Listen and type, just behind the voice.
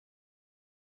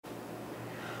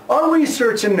Our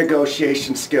research in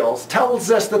negotiation skills tells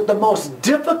us that the most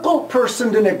difficult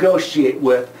person to negotiate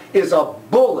with is a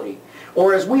bully,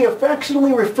 or as we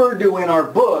affectionately refer to in our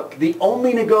book, the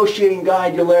only negotiating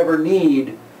guide you'll ever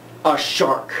need, a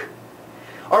shark.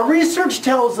 Our research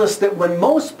tells us that when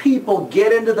most people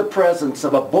get into the presence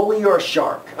of a bully or a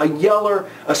shark, a yeller,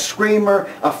 a screamer,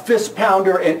 a fist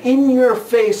pounder, an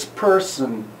in-your-face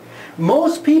person,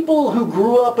 most people who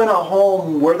grew up in a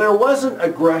home where there wasn't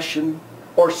aggression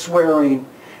or swearing,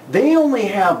 they only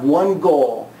have one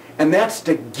goal, and that's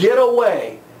to get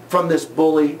away from this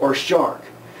bully or shark.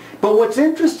 But what's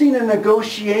interesting in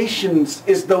negotiations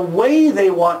is the way they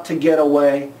want to get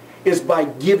away is by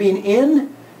giving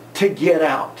in to get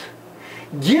out.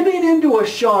 Giving into a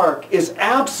shark is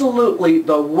absolutely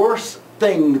the worst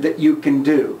thing that you can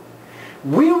do.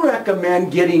 We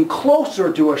recommend getting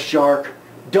closer to a shark.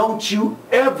 Don't you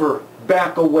ever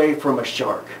back away from a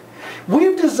shark.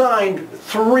 We've designed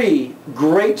 3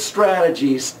 great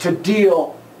strategies to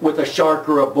deal with a shark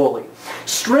or a bully.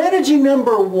 Strategy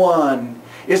number 1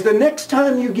 is the next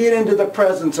time you get into the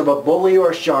presence of a bully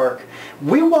or a shark,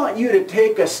 we want you to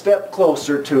take a step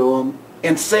closer to them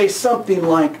and say something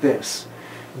like this.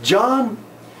 John,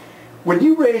 when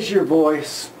you raise your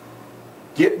voice,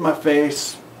 get in my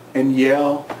face, and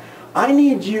yell, I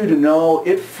need you to know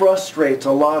it frustrates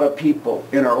a lot of people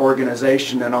in our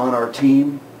organization and on our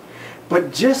team.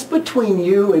 But just between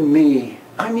you and me,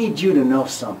 I need you to know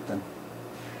something.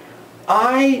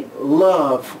 I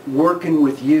love working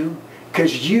with you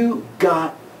because you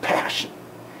got passion.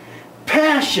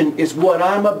 Passion is what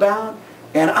I'm about,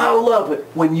 and I love it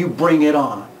when you bring it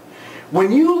on.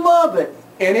 When you love it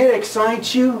and it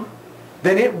excites you,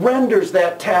 then it renders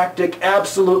that tactic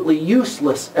absolutely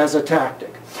useless as a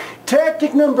tactic.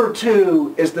 Tactic number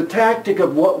 2 is the tactic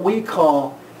of what we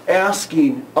call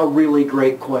asking a really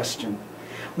great question.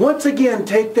 Once again,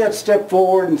 take that step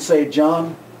forward and say,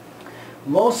 John,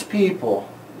 most people,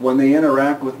 when they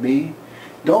interact with me,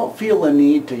 don't feel a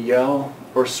need to yell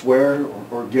or swear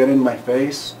or get in my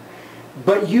face,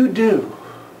 but you do.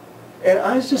 And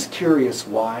I was just curious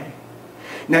why.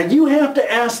 Now you have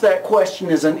to ask that question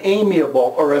as an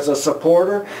amiable or as a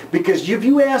supporter, because if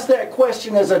you ask that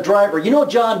question as a driver, you know,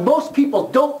 John, most people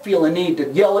don't feel a need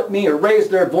to yell at me or raise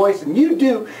their voice, and you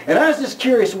do, and I was just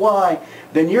curious why,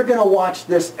 then you're going to watch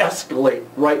this escalate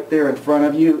right there in front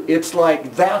of you. It's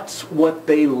like that's what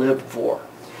they live for.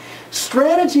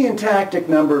 Strategy and tactic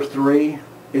number 3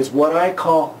 is what I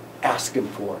call asking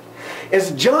for it.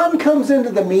 As John comes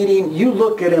into the meeting, you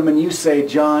look at him and you say,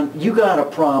 John, you got to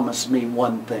promise me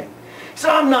one thing. So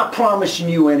I'm not promising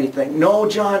you anything. No,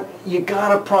 John, you got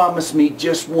to promise me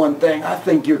just one thing. I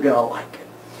think you're going to like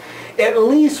it. At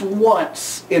least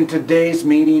once in today's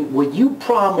meeting, will you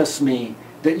promise me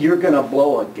that you're going to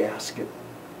blow a gasket?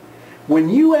 When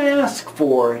you ask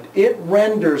for it, it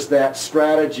renders that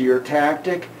strategy or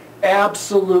tactic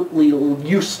absolutely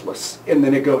useless in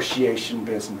the negotiation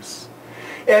business.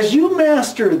 As you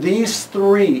master these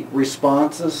 3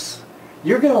 responses,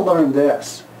 you're going to learn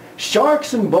this.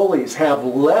 Sharks and bullies have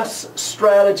less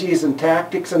strategies and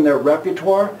tactics in their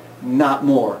repertoire, not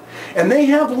more. And they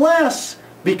have less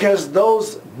because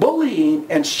those bullying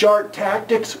and shark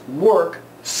tactics work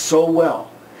so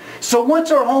well. So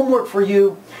what's our homework for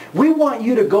you? We want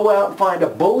you to go out and find a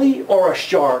bully or a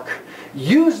shark,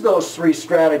 use those 3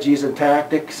 strategies and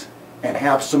tactics, and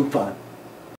have some fun.